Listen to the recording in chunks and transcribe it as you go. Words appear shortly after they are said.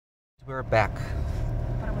We're back.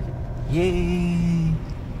 Yay!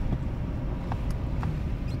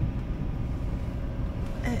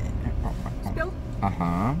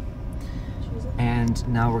 Uh-huh. And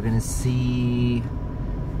now we're gonna see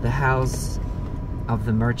the house of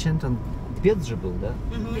the merchant on Bielsko, да?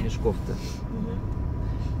 Mieszkov-то.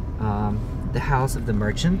 The house of the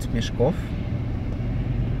merchant, Mieszkov,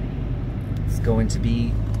 is going to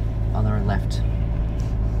be on our left.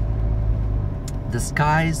 The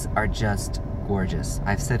skies are just gorgeous.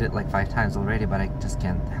 I've said it like 5 times already, but I just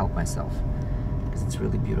can't help myself because it's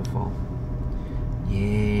really beautiful.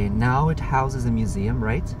 Yeah, now it houses a museum,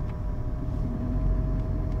 right?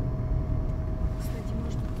 Кстати,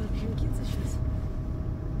 может туда Джинкица сейчас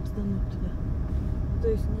сданут туда. То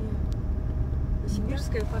есть не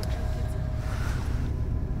Сибирская, парк Джинкица.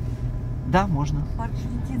 Да, можно. Парк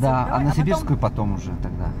Джинкица. Да, давай, а на Сибирскую потом уже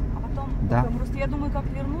тогда. А потом, да. Просто я думаю, как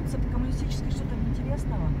вернуться по коммунистической, что-то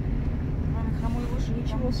интересного. Кроме хромой лошади,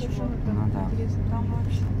 ничего совершенно там интересного. Там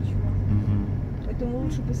вообще ничего. Поэтому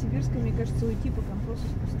лучше по Сибирской, мне кажется, уйти, по просто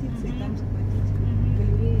спуститься и там захватить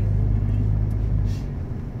галерею.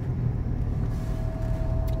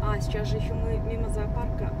 А, сейчас же еще мы мимо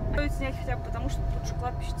зоопарка. Стоит снять хотя бы потому, что тут же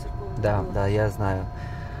кладбище церковное. Да, да, я знаю.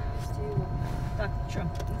 Так, что, на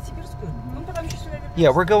Сибирскую? Ну, потом еще сюда вернемся.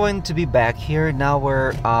 Yeah, we're going to be back here. Now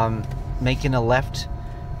we're making a left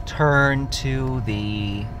turn to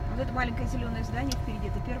the... Вот это маленькое зеленое здание впереди,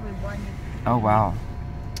 это первая баня. Oh, wow.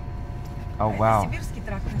 Oh, wow. Сибирский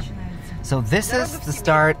тракт начинается. So this is the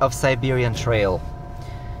start of Siberian Trail,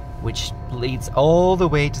 which leads all the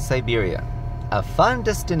way to Siberia. A fun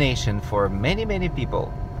destination for many, many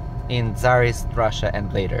people in Tsarist Russia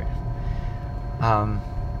and later.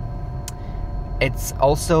 It's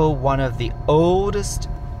also one of the oldest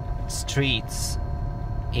streets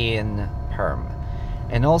in Perm.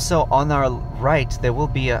 And also on our right there will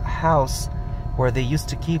be a house where they used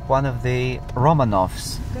to keep one of the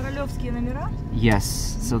Romanovs. Королевские номера? Yes,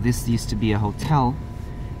 so this used to be a hotel.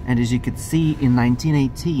 And as you could see, in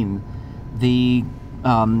 1918, the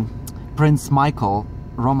Prince Michael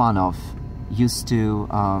Romanov used to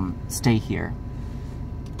stay here.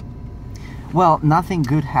 Well, nothing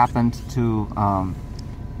good happened to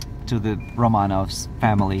the Romanovs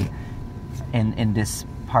family in this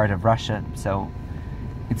part of Russia, so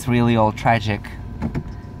it's really all tragic.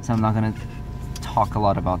 So I'm not gonna talk a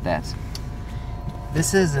lot about that.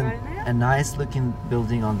 This is a nice looking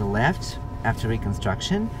building on the left after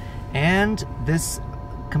reconstruction, and this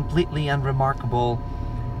completely unremarkable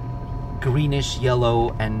greenish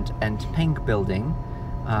yellow and pink building,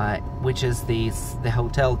 which is the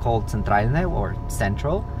hotel called Centralne or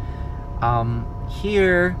Central.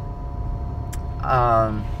 Here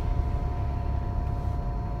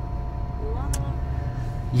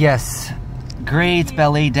yes, great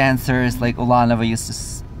ballet dancers like Ulanova used to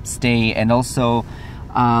stay, and also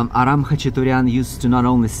Aram Khachaturian used to not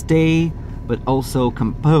only stay but also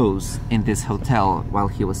compose in this hotel while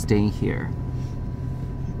he was staying here.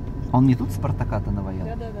 Он не тут Спартака-то наваял?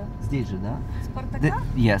 Да. Здесь же, да? Спартака?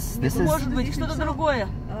 Yes, this is... Может быть, что-то другое.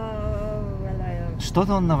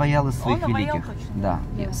 Что-то он наваял из своих великих. Да,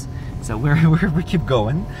 Yeah. yes. So we keep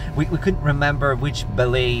going. We couldn't remember which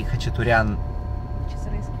ballet Khachaturian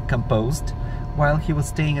composed while he was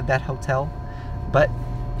staying at that hotel, but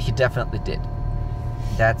he definitely did.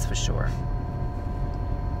 That's for sure.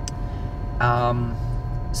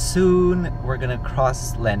 Soon we're gonna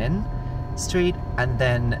cross Lenin Street, and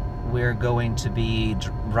then we're going to be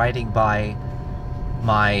riding by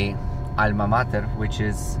my alma mater, which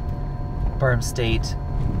is Perm State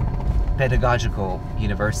Pedagogical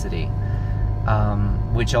University,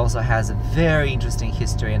 which also has a very interesting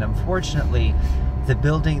history. And unfortunately, the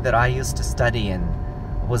building that I used to study in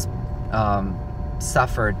was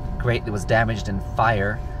suffered greatly, was damaged in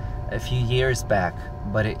fire a few years back.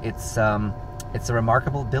 But it's a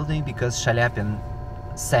remarkable building because Shalyapin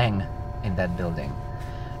sang in that building,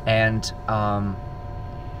 and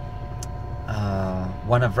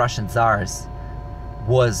one of Russian Tsars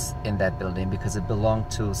was in that building because it belonged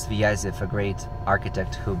to Svyazhev, a great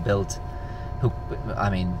architect who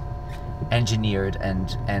engineered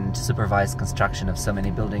and supervised construction of so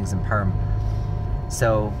many buildings in Perm.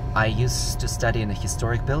 So I used to study in a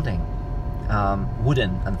historic building,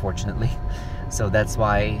 wooden, unfortunately. So that's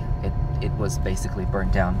why it was basically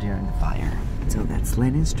burned down during the fire. So that's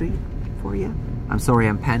Lenin Street for you. I'm sorry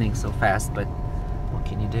I'm panning so fast, but what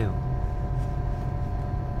can you do?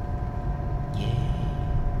 Yeah.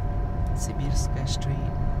 Sibirskaya Street.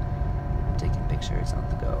 I'm taking pictures on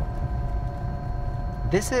the go.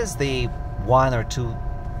 This is the 1 or 2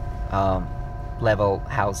 level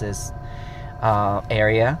houses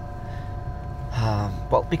area.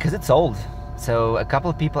 Well, because it's old. So a couple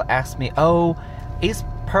of people asked me, oh, is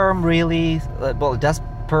Perm really, well, does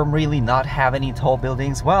Perm really not have any tall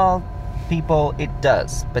buildings? Well, people, it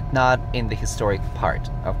does, but not in the historic part,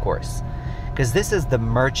 of course. Because this is the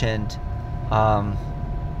merchant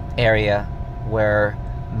area where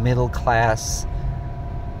middle-class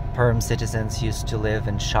Perm citizens used to live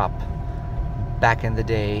and shop back in the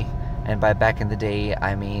day. And by back in the day,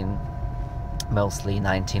 I mean mostly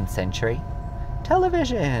 19th century.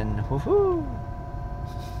 Television! Woohoo!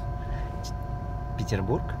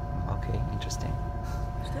 Петербург? Okay, interesting.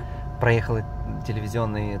 Что? Проехала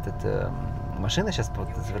телевизионная машина, сейчас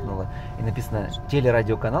завернула, и написано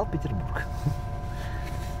телерадиоканал Петербург.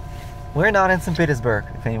 We're not in St. Petersburg,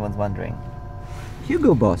 if anyone's wondering.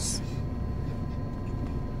 Hugo Boss.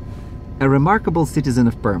 A remarkable citizen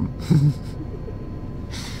of Perm.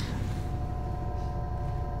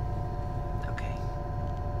 Okay.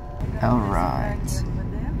 All right.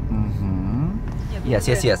 Mm-hmm. Yes.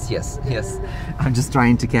 I'm just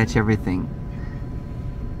trying to catch everything.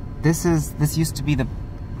 This used to be the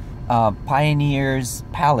Pioneers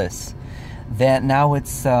Palace. Then now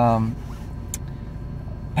it's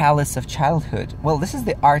Palace of Childhood. Well, this is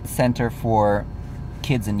the art center for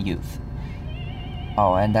kids and youth.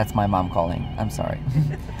 Oh, and that's my mom calling. I'm sorry.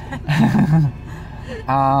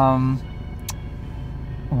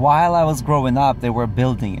 While I was growing up, they were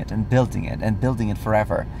building it and building it and building it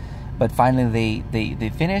forever. But finally they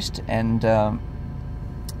finished, and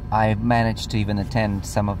I managed to even attend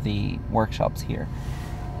some of the workshops here.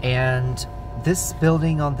 And this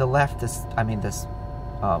building on the left is,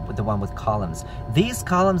 the one with columns. These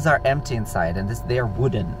columns are empty inside, and they're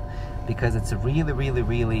wooden, because it's a really, really,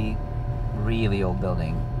 really, really old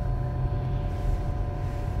building.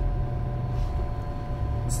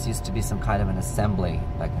 This used to be some kind of an assembly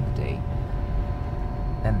back in the day.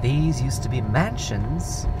 And these used to be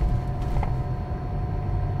mansions.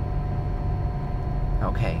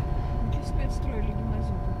 Okay.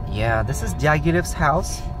 Yeah, this is Diaghilev's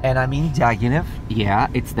house, and I mean Diaghilev. Yeah,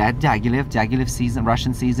 it's that Diaghilev season,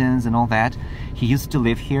 Russian seasons and all that. He used to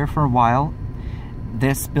live here for a while.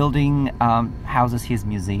 This building houses his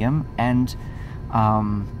museum and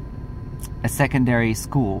a secondary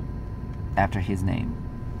school after his name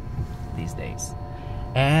these days.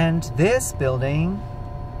 And this building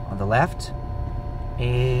on the left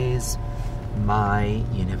is my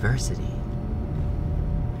university.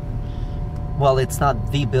 Well, it's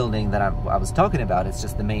not the building that I was talking about, it's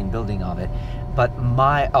just the main building of it. But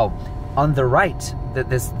on the right,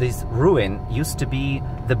 this ruin used to be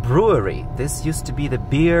the brewery. This used to be the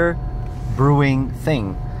beer brewing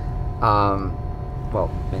thing.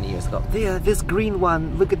 Well, many years ago. There, this green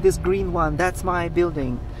one, look at this green one, that's my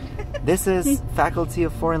building. This is Faculty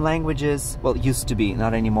of Foreign Languages. Well, it used to be,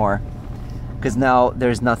 not anymore. Because now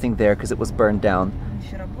there's nothing there because it was burned down.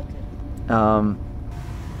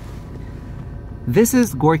 This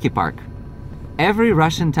is Gorky Park. Every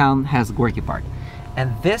Russian town has Gorky Park.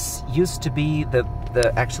 And this used to be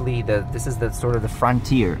this is the sort of the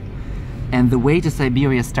frontier. And the way to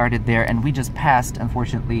Siberia started there, and we just passed,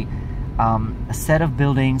 unfortunately, a set of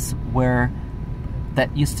buildings that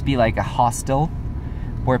used to be like a hostel,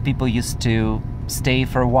 where people used to stay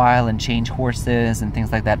for a while and change horses and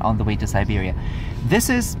things like that on the way to Siberia. This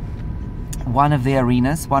is one of the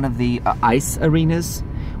arenas, one of the ice arenas,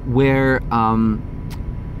 where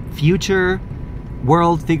future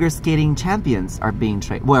world figure skating champions are being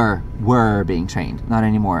trained. Were being trained, not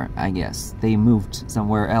anymore, I guess. They moved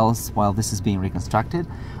somewhere else while this is being reconstructed.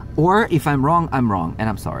 Or if I'm wrong, I'm wrong, and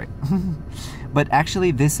I'm sorry. But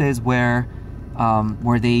actually, this is where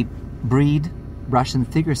they breed Russian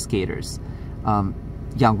figure skaters,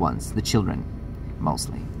 young ones, the children,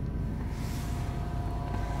 mostly.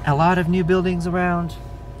 A lot of new buildings around.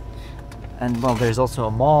 And, well, there's also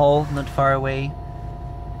a mall not far away.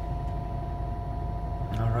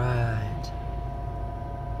 All right.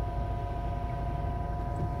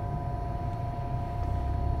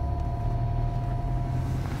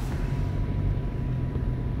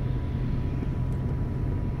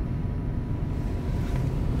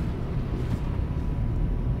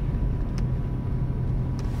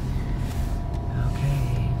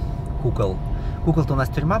 Okay. Кукол. Кукол-то у нас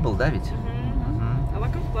тюрьма был, да, ведь? А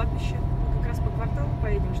вокруг кладбище. Мы как раз по кварталу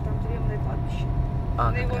поедем, что там тюремное кладбище.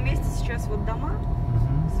 На его месте сейчас вот дома,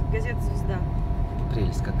 газета «Звезда».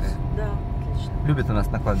 Прелесть какая. Да, отлично. Любят у нас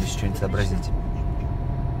на кладбище что-нибудь сообразить.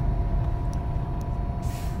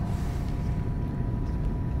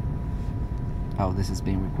 Oh, this is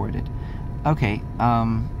being recorded. Okay,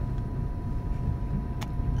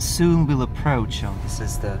 soon we'll approach. Oh, this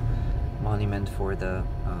is the monument for the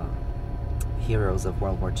heroes of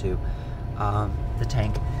World War II. The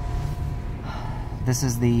tank. This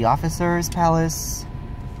is the officer's palace.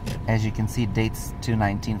 As you can see, it dates to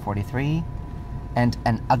 1943. And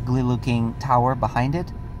an ugly looking tower behind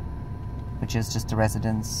it, which is just a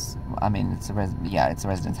residence. I mean, it's a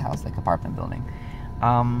residence house, like apartment building.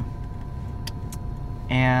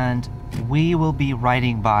 And we will be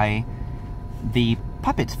riding by the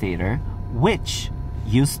puppet theater, which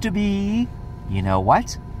used to be, you know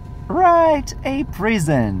what? Right, a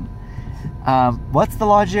prison. What's the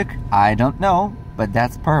logic? I don't know, but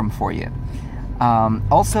that's Perm for you.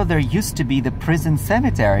 Also, there used to be the prison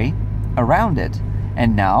cemetery around it,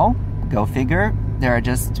 and now, go figure, there are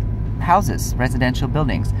just houses, residential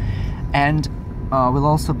buildings. And we'll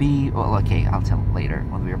also be, well, okay, I'll tell later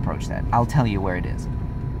when we approach that. I'll tell you where it is.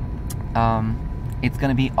 It's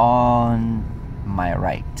gonna be on my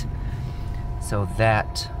right, so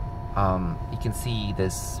that you can see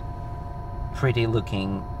this pretty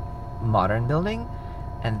looking modern building,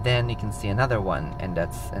 and then you can see another one, and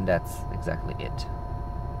that's exactly it.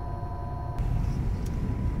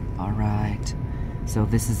 All right, so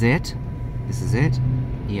this is it.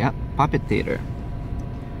 Yep, puppet theater.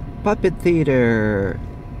 Puppet theater.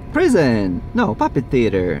 Prison. No, puppet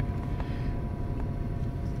theater.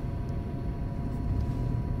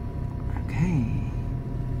 Okay.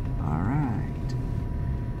 All right.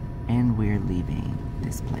 And we're leaving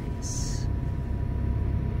this place.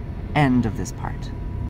 End of this part.